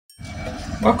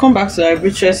Welcome back to our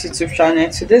Arbitrous YouTube channel.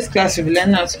 Today's class will be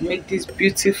learning how to make this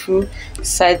beautiful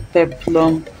side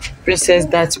peplum princess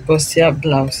dart bustier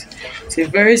blouse. It's a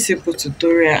very simple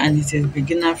tutorial and it is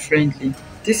beginner friendly.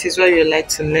 This is what you like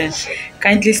to learn.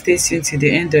 Kindly stay tuned to the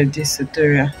end of this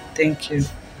tutorial. Thank you.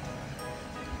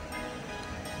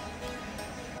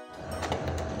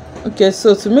 Okay,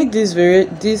 so to make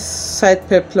this side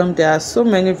peplum, there are so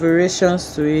many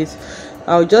variations to it.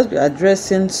 I'll just be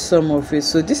addressing some of it.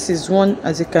 So this is one.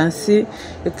 As you can see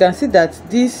that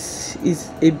this is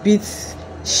a bit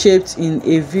shaped in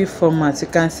a V format. You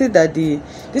can see that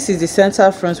this is the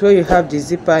center front where you have the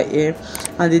zipper here,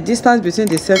 and the distance between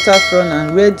the center front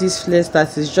and where this flare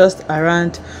starts is just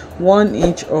around 1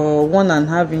 inch or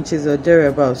 1.5 inches or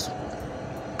thereabouts.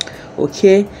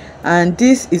 Okay, and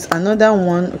this is another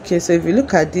one. Okay, so if you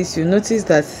look at this, you notice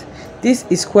that this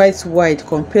is quite wide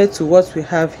compared to what we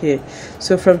have here.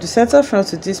 So from the center front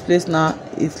to this place now,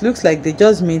 it looks like they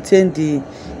just maintain the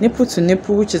nipple to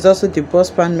nipple, which is also the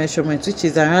bust span measurement, which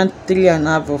is around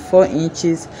 3.5 or 4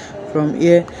 inches from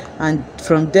here, and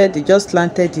from there they just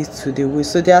slanted it to the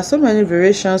waist. So there are so many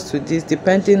variations to this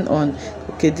depending on,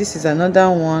 okay, this is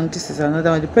another one, this is another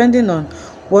one, depending on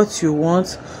what you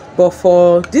want. But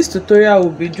for this tutorial,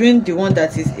 we'll be doing the one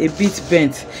that is a bit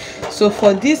bent. So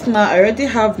for this now, I already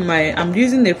have I'm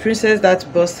using a princess dart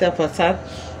bustier pattern,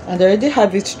 and I already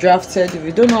have it drafted. If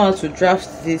you don't know how to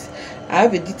draft this, I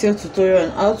have a detailed tutorial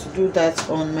on how to do that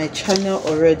on my channel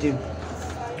already.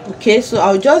 Okay, so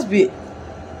I'll just be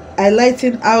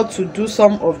highlighting how to do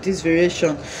some of this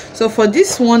variation. So for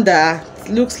this one that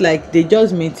looks like they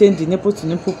just maintain the nipple to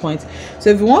nipple point,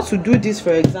 so if you want to do this,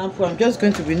 for example, I'm just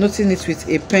going to be noting it with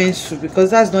a pencil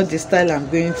because that's not the style I'm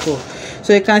going for.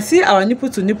 So you can see our nipple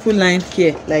to nipple line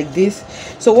here like this.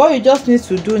 So what you just need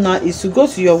to do now is to go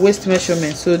to your waist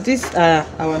measurement. So these are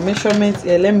our measurements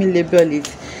here. Let me label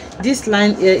it. This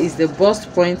line here is the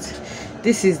bust point,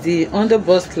 this is the under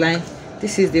bust line,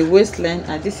 this is the waistline,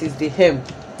 and this is the hem,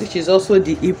 which is also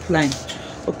the hip line.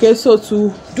 Okay, so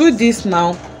to do this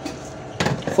now,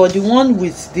 for the one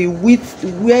with the width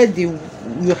where you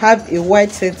have a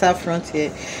wide center front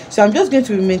here, so I'm just going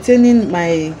to be maintaining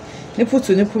my nipple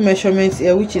to nipple measurement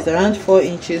here, which is around 4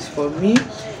 inches for me.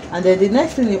 And then the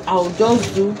next thing I'll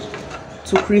just do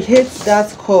to create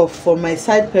that curve for my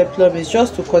side peplum is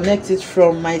just to connect it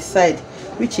from my side,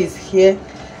 which is here.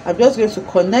 I'm just going to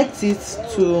connect it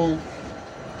to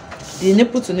the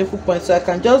nipple to nipple point, so I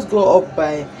can just go up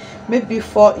by maybe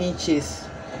 4 inches,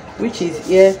 which is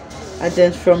here. And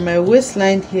then from my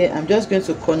waistline here, I'm just going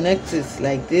to connect it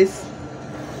like this,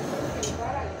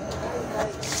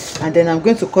 and then I'm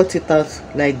going to cut it out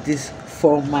like this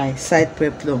for my side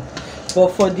peplum. But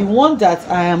for the one that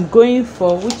I am going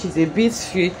for, which is a bit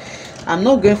free, I'm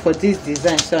not going for this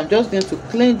design, so I'm just going to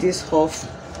clean this off.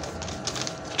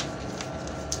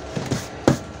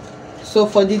 So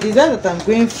for the design that I'm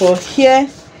going for here,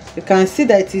 you can see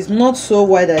that it is not so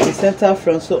wide at the center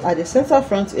front. So at the center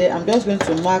front here, I'm just going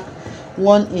to mark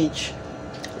 1 inch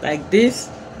like this,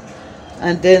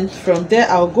 and then from there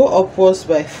I'll go upwards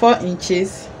by 4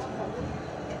 inches,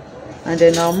 and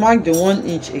then I'll mark the 1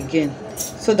 inch again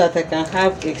so that I can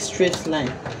have a straight line.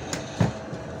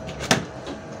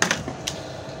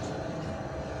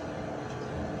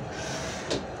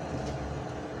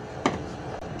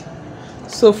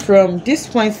 So from this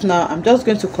point now, I'm just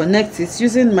going to connect it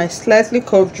using my slightly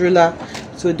curved ruler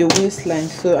to the waistline.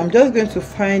 So I'm just going to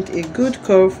find a good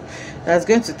curve that's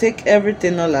going to take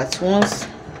everything all at once,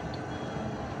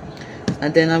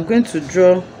 and then I'm going to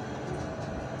draw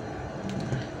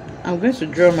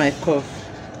my curve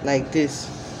like this.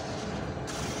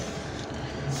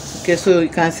 Okay, so you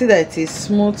can see that it is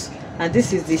smooth, and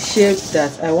this is the shape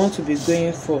that I want to be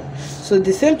going for. So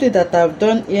the same thing that I've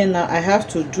done here now, I have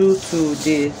to do to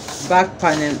the back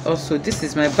panel also. This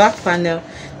is my back panel,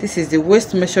 this is the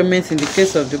waist measurement in the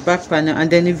case of the back panel.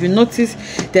 And then if you notice,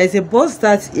 there is a bust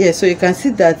dart here, so you can see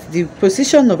that the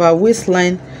position of our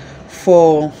waistline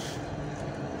for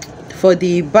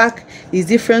the back is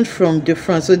different from the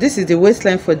front. So this is the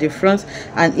waistline for the front,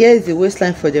 and here is the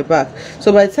waistline for the back.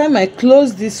 So by the time I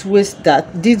close this bust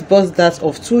dart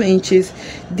of 2 inches,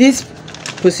 this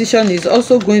position is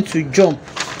also going to jump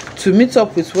to meet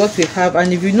up with what we have.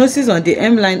 And if you notice on the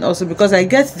hem line also, because I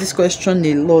get this question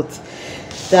a lot,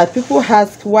 that people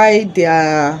ask why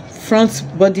their front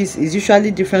bodies is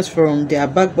usually different from their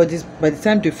back bodies by the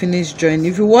time they finish joining.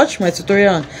 If you watch my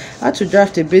tutorial on how to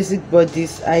draft a basic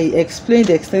bodice, I explained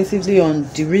extensively on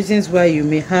the reasons why you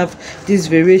may have these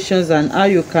variations and how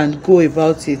you can go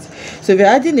about it. So if you're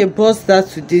adding a bust dart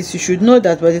to this, you should know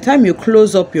that by the time you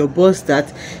close up your bust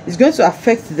dart, it's going to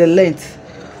affect the length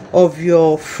of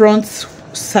your front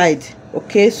side.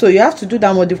 Okay, so you have to do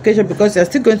that modification because you're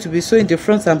still going to be sewing the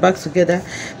front and back together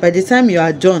by the time you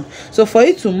are done. So for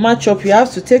it to match up, you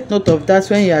have to take note of that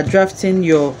when you are drafting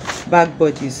your back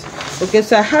bodies. Okay,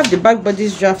 so I have the back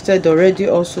bodies drafted already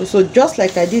also. So just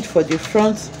like I did for the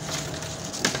front,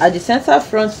 at the center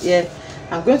front here,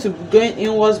 I'm going to be going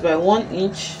inwards by 1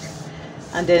 inch,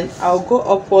 and then I'll go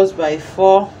upwards by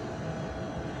 4,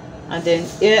 and then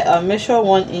here I'll measure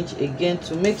 1 inch again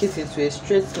to make it into a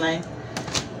straight line.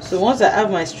 So once I have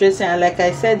my straight line, and like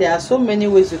I said, there are so many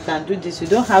ways you can do this. You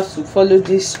don't have to follow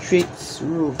this straight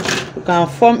rule. You can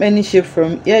form any shape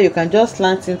from here. You can just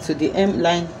slant into the M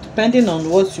line depending on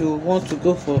what you want to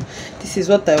go for. This is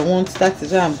what I want. That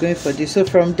is why I'm going for this. So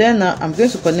from there now, I'm going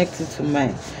to connect it to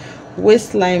my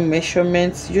waistline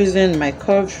measurements using my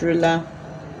curved ruler,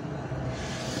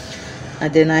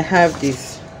 and then I have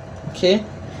this. Okay,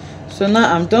 so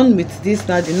now I'm done with this.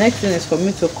 Now the next thing is for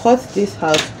me to cut this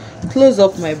out, close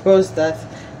up my bust dart,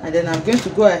 and then I'm going to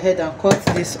go ahead and cut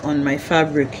this on my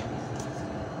fabric.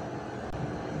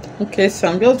 Okay, so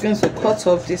I'm just going to cut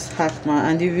off this hack now.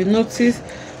 And if you notice,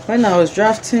 when I was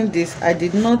drafting this, I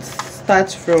did not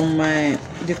start from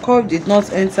the curve did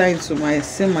not enter into my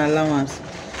seam allowance.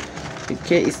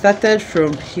 Okay, it started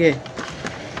from here.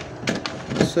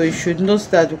 So you should note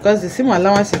that, because the seam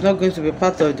allowance is not going to be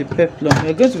part of the peplum.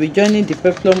 We're going to be joining the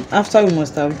peplum after we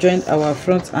must have joined our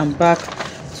front and back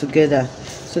together.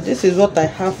 So this is what I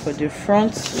have for the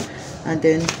front, and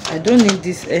then I don't need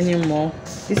this anymore.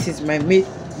 This is my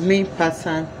main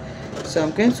pattern, so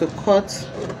I'm going to cut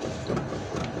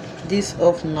this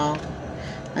off now,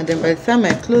 and then by the time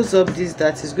I close up this,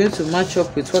 that is going to match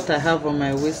up with what I have on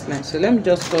my waistline. So let me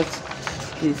just cut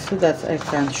this so that I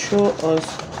can show us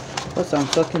what I'm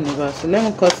talking about. So let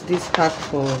me cut this hack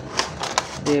for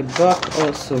the back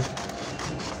also.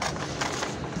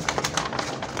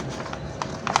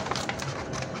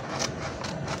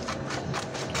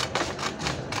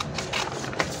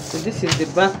 So this is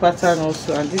the back pattern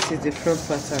also, and this is the front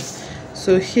pattern.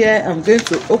 So here I'm going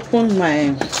to open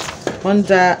my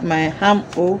under my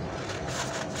armhole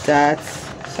dart.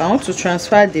 So I want to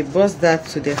transfer the bust dart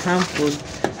to the armhole.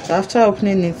 So after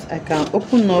opening it, I can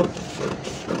open up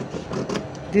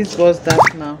this bust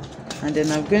dart now, and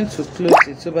then I'm going to close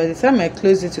it. So by the time I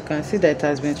close it, you can see that it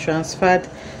has been transferred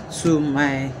to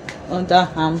my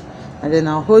underarm, and then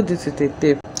I'll hold it with a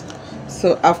tape.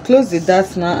 So I've closed the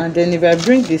dart now, and then if I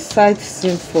bring the side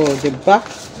seam for the back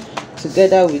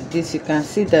together with this, you can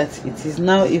see that it is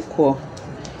now equal.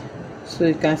 So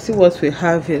you can see what we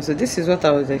have here. So this is what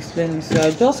I was explaining. So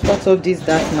I'll just cut off this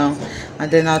dart now,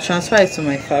 and then I'll transfer it to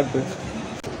my fabric.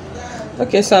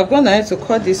 Okay, so I've gone ahead to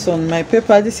cut this on my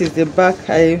paper. This is the back.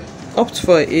 I opt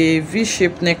for a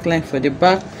V-shaped neckline for the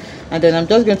back, and then I'm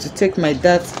just going to take my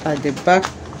dart at the back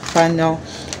panel,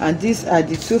 and these are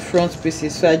the two front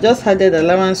pieces. So I just added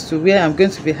allowance to where I'm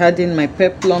going to be adding my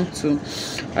peplum to.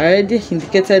 I already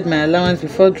indicated my allowance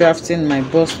before drafting my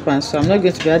bust pants, so I'm not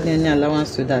going to be adding any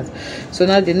allowance to that. So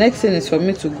now the next thing is for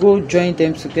me to go join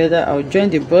them together. I'll join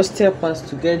the bustier parts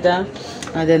together,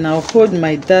 and then I'll hold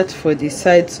my dart for the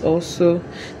sides also.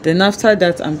 Then after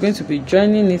that, I'm going to be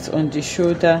joining it on the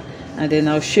shoulder, and then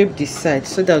I'll shape the side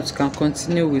so that we can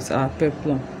continue with our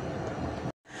peplum.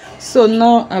 So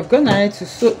now I've gone ahead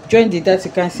to join the dart.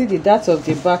 You can see the dart of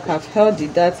the back. I've held the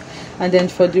dart, and then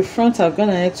for the front, I've gone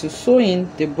ahead to sew in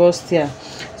the bustier.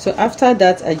 So after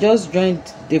that, I just joined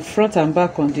the front and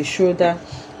back on the shoulder,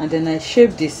 and then I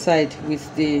shaped the side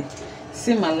with the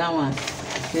seam allowance.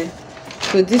 Okay,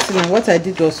 so this one, what I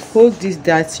did was hold this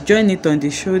dart, join it on the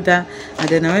shoulder, and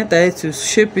then I went ahead to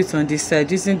shape it on the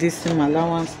side using this seam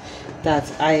allowance that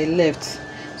I left.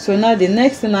 So now the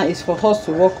next thing now is for us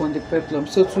to work on the peplum.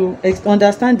 So to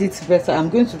understand it better, I'm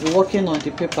going to be working on the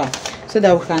paper so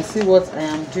that we can see what I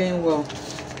am doing well.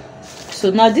 So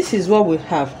now this is what we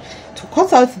have. To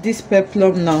cut out this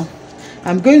peplum now,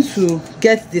 I'm going to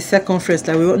get the circumference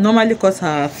that we normally cut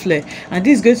our flare, and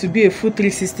this is going to be a full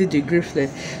 360-degree flare.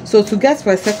 So to get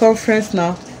my circumference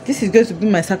now, this is going to be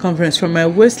my circumference from my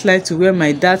waistline to where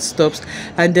my dart stops,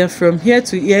 and then from here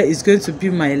to here is going to be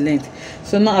my length.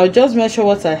 So now I'll just measure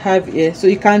what I have here. So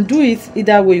you can do it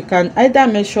either way. You can either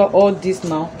measure all this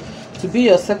now to be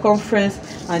your circumference,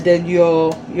 and then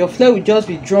your flare will just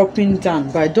be dropping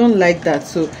down, but I don't like that.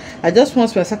 So I just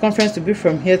want my circumference to be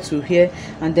from here to here,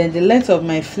 and then the length of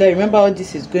my flare, remember all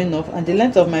this is going off, and the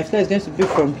length of my flare is going to be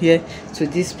from here to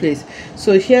this place.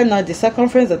 So here now the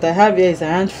circumference that I have here is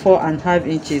around 4.5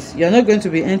 inches. You're not going to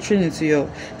be entering into your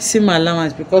seam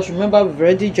allowance, because remember we've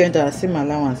already joined our seam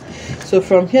allowance. So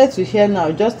from here to here now,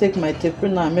 I'll just take my tape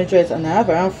now and measure it, and I have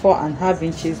around 4.5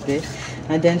 inches there.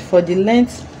 And then for the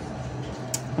length,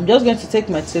 I'm just going to take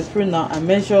my tape rule now and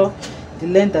measure the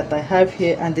length that I have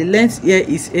here, and the length here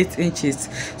is 8 inches.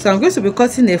 So I'm going to be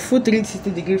cutting a full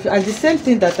 360-degree, and the same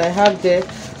thing that I have there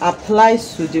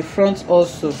applies to the front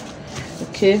also.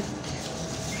 Okay,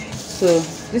 so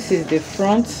this is the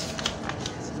front,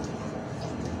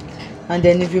 and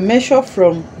then if you measure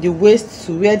from the waist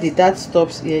to where the dart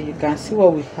stops here, you can see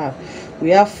what we have.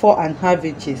 We have 4.5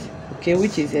 inches. Okay,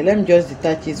 which is here, let me just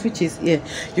detach it, which is here.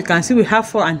 You can see we have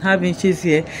 4.5 inches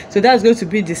here. So that's going to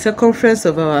be the circumference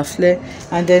of our flare,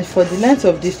 and then for the length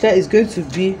of the flare is going to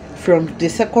be from the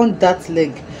second dart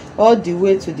leg all the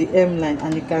way to the hemline,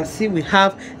 and you can see we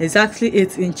have exactly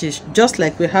 8 inches, just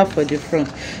like we have for the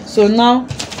front. So now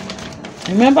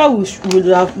remember, we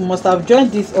must have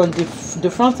joined this on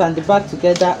the front and the back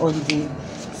together on the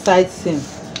side seam.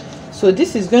 So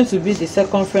this is going to be the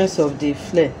circumference of the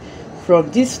flare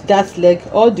from this dart leg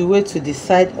all the way to the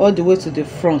side, all the way to the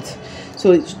front.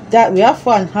 So that we have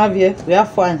 4.5 here, we have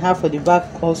 4.5 for the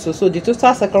back also. So the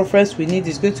total circumference we need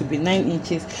is going to be 9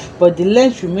 inches, but the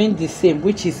length remains the same,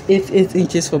 which is 8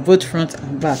 inches for both front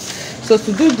and back. So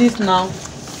to do this now,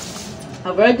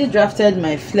 I've already drafted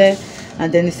my flare,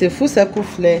 and then it's a full circle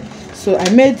flare. So I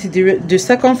made the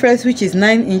circumference, which is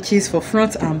 9 inches for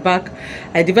front and back.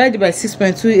 I divided by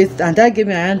 6.28, and that gave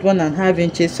me around 1.5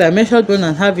 inches. So I measured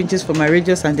 1.5 inches for my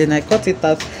radius, and then I cut it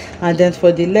out. And then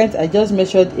for the length, I just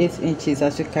measured 8 inches,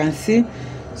 as you can see.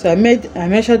 So I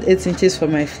measured 8 inches for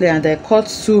my flare, and I cut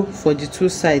 2 for the 2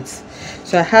 sides.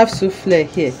 So I have 2 flare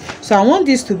here. So I want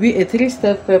this to be a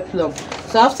 3-step peplum.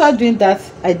 So after doing that,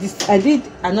 I did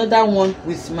another one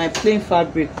with my plain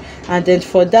fabric, and then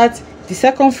for that the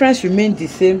circumference remained the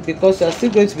same because we are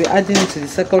still going to be adding it to the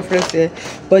circumference here,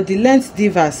 but the length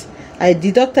differs. I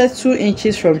deducted 2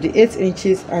 inches from the 8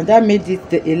 inches, and that made it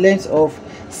a length of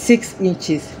 6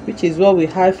 inches, which is what we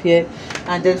have here.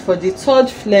 And then for the third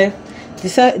flare,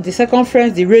 the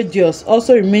circumference, the radius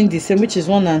also remained the same, which is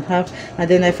 1.5, and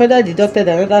then I further deducted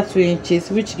another 2 inches,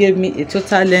 which gave me a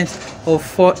total length of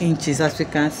 4 inches, as you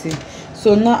can see.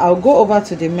 So now I'll go over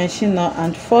to the machine now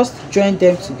and first join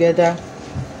them together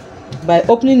by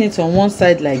opening it on one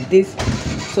side like this.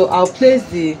 So I'll place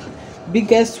the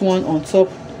biggest one on top,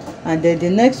 and then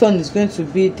the next one is going to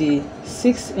be the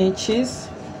 6 inches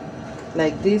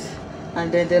like this,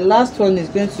 and then the last one is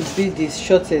going to be the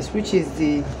shortest, which is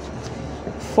the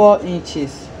 4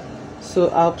 inches. So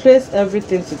I'll place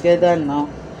everything together now,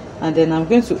 and then I'm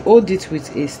going to hold it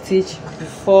with a stitch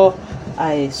before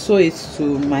I sew it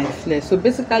to my flare. So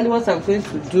basically what I'm going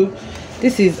to do,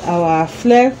 this is our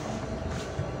flare,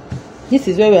 this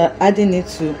is where we are adding it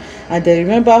to, and then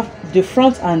remember the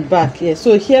front and back here.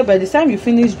 So here, by the time you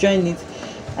finish joining it,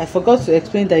 I forgot to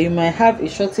explain that you might have a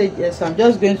shortage here, so I'm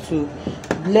just going to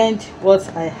blend what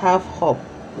I have up.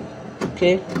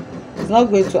 Okay, it's not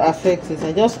going to affect it.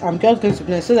 I'm just going to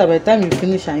blend so that by the time you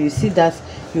finish and you see that,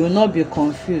 you will not be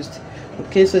confused.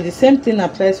 Okay, so the same thing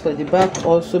applies for the back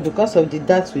also. Because of the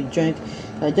darts we joined,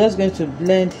 I'm just going to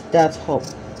blend that up.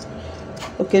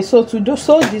 Okay, so to do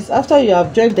so this, after you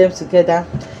have joined them together,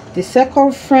 the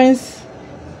circumference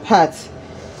part,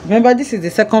 remember this is the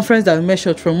circumference that we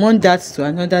measured from one dart to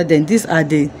another, then these are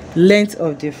the length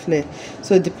of the flare.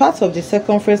 So the part of the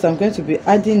circumference, I'm going to be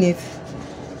adding it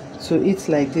to it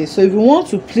like this. So if you want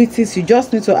to pleat it, you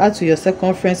just need to add to your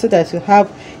circumference so that you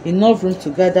have enough room to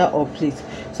gather or pleat.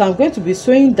 So I'm going to be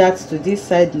sewing that to this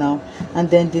side now, and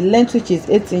then the length, which is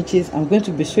 8 inches, I'm going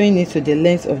to be sewing it to the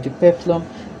length of the peplum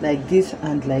like this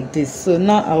and like this. So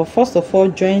now I'll first of all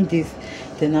join this,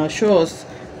 then I'll show us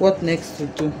what next to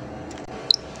do.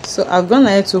 So I've gone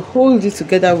ahead to hold it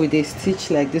together with a stitch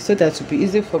like this so that it will be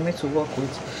easy for me to work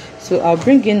with. So I'll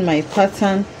bring in my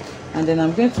pattern, and then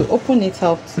I'm going to open it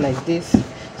out like this.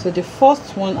 So the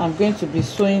first one I'm going to be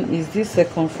sewing is this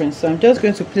circumference. So I'm just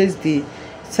going to place the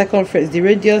circumference, the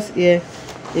radius here,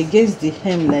 against the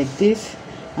hem like this,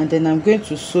 and then I'm going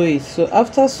to sew it. So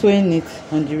after sewing it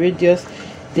on the radius,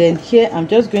 then here I'm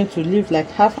just going to leave like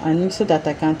half an inch so that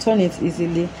I can turn it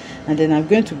easily, and then I'm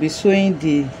going to be sewing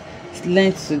the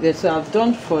length together. So I've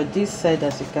done for this side,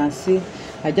 as you can see.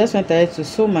 I just went ahead to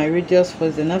sew my radius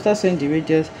first, then after sewing the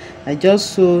radius, I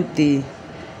just sew the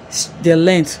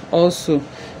length also.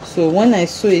 So when I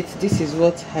sew it, this is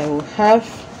what I will have,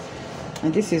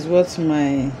 and this is what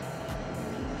my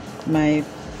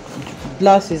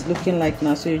blouse is looking like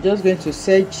now. So you're just going to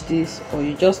serge this, or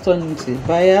you just turn into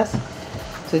bias.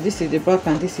 So this is the back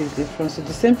and this is the front. So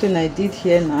the same thing I did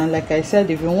here now. Like I said,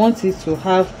 if you want it to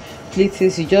have pleats,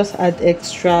 you just add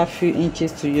extra few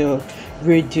inches to your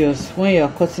radius when you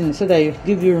are cutting it, so that you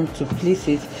give you room to pleat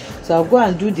it. So I'll go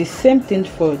and do the same thing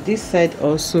for this side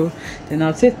also, then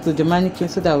I'll take to the mannequin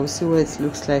so that we'll see what it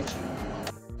looks like.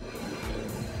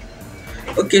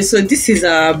 Okay, so this is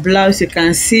our blouse. You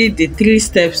can see the 3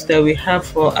 steps that we have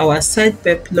for our side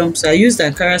peplum. So I used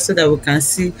Ankara so that we can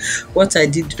see what I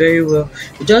did very well.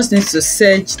 You just need to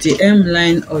serge the hem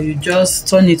line, or you just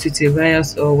turn it with a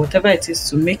bias or whatever it is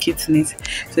to make it neat.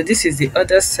 So this is the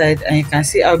other side, and you can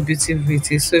see how beautiful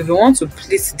it is. So if you want to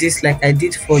pleat this like I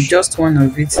did for just one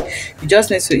of it, you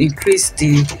just need to increase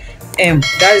the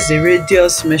that is the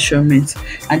radius measurement,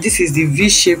 and this is the V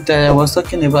shape that I was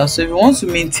talking about. So if you want to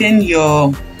maintain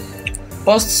your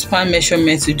bust span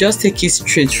measurement, you just take it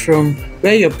straight from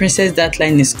where your princess dart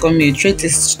line is coming. You thread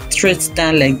it straight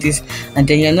down like this, and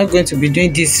then you're not going to be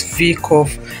doing this V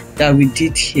curve that we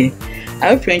did here. I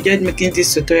hope you enjoyed making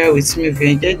this tutorial with me. If you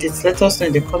enjoyed it, let us know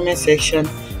in the comment section.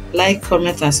 Like,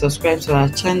 comment and subscribe to our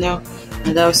channel,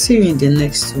 and I'll see you in the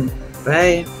next one.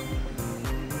 Bye.